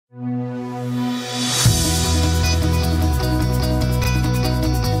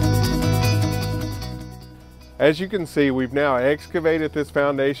As you can see, we've now excavated this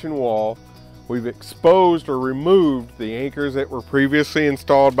foundation wall. We've exposed or removed the anchors that were previously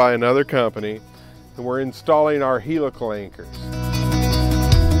installed by another company, and we're installing our helical anchors.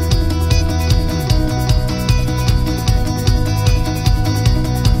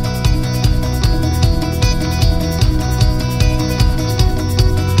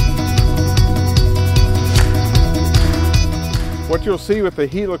 What you'll see with the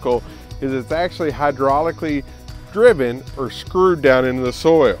helical is it's actually hydraulically driven or screwed down into the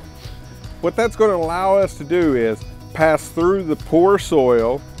soil. What that's going to allow us to do is pass through the poor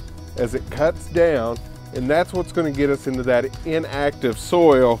soil as it cuts down, and that's what's going to get us into that inactive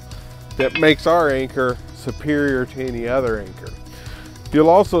soil that makes our anchor superior to any other anchor. You'll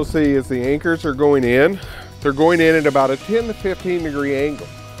also see as the anchors are going in, they're going in at about a 10 to 15 degree angle.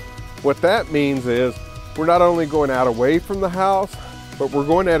 What that means is we're not only going out away from the house, but we're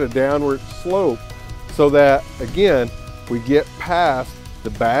going at a downward slope so that, again, we get past the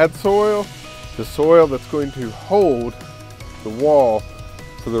bad soil, the soil that's going to hold the wall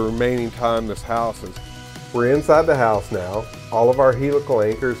for the remaining time this house is. We're inside the house now. All of our helical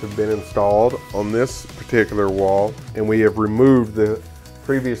anchors have been installed on this particular wall, and we have removed the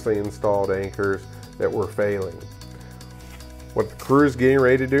previously installed anchors that were failing. What the crew is getting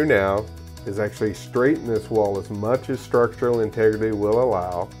ready to do now is actually straighten this wall as much as structural integrity will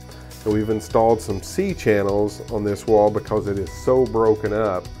allow. And we've installed some C-channels on this wall because it is so broken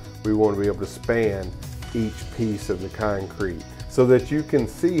up. We want to be able to span each piece of the concrete so that you can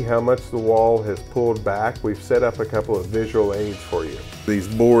see how much the wall has pulled back. We've set up a couple of visual aids for you. These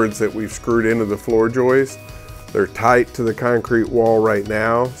boards that we've screwed into the floor joist, they're tight to the concrete wall right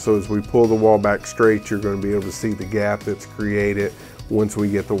now. So as we pull the wall back straight, you're going to be able to see the gap that's created once we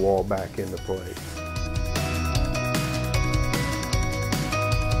get the wall back into place.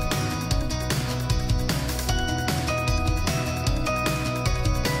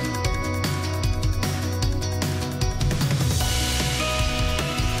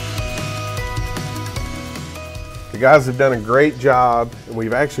 The guys have done a great job, and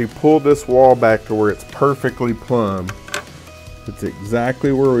we've actually pulled this wall back to where it's perfectly plumb. It's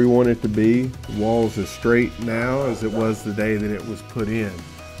exactly where we want it to be. The wall is as straight now as it was the day that it was put in.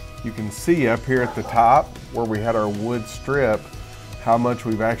 You can see up here at the top where we had our wood strip how much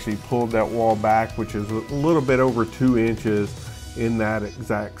we've actually pulled that wall back, which is a little bit over 2 inches in that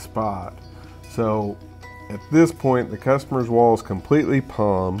exact spot. So at this point, the customer's wall is completely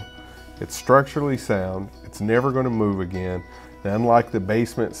plumb. It's structurally sound. It's never going to move again. And unlike the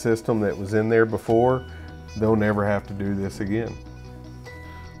basement system that was in there before, they'll never have to do this again.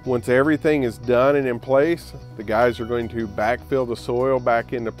 Once everything is done and in place, the guys are going to backfill the soil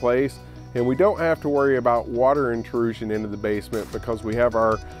back into place, and we don't have to worry about water intrusion into the basement because we have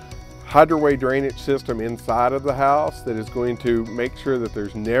our hydroway drainage system inside of the house that is going to make sure that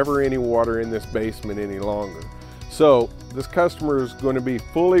there's never any water in this basement any longer. So this customer is going to be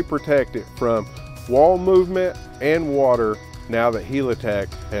fully protected from wall movement and water now that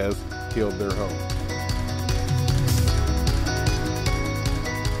Helitech has healed their home.